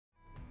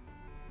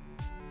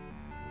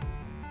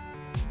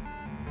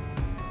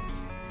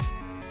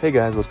Hey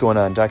guys, what's going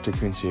on? Dr.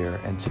 Kuntz here,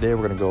 and today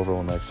we're going to go over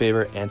one of my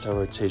favorite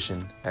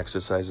anti-rotation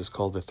exercises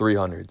called the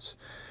 300's.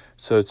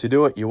 So to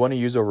do it, you want to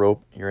use a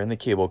rope. You're in the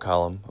cable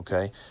column,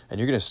 okay? And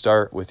you're going to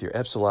start with your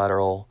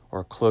ipsilateral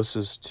or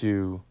closest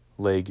to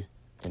leg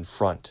in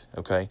front,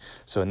 okay?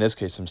 So in this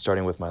case, I'm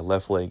starting with my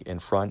left leg in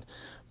front.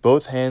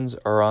 Both hands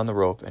are on the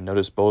rope, and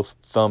notice both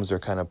thumbs are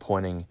kind of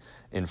pointing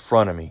in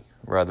front of me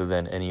rather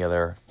than any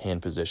other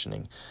hand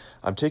positioning.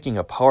 I'm taking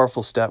a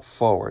powerful step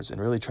forwards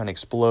and really trying to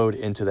explode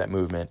into that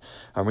movement.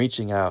 I'm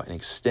reaching out and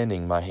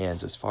extending my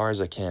hands as far as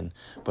I can,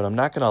 but I'm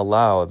not going to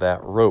allow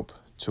that rope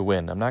to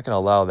win. I'm not going to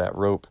allow that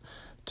rope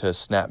to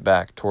snap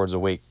back towards a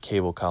weight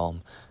cable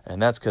column.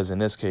 And that's because in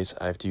this case,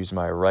 I have to use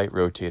my right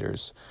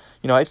rotators.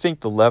 You know, I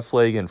think the left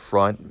leg in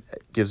front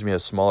gives me a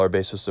smaller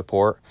base of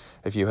support.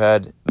 If you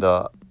had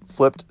the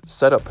flipped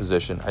setup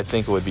position, I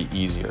think it would be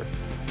easier.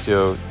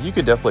 So you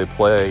could definitely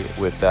play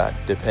with that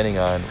depending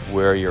on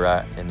where you're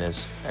at in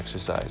this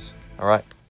exercise. All right.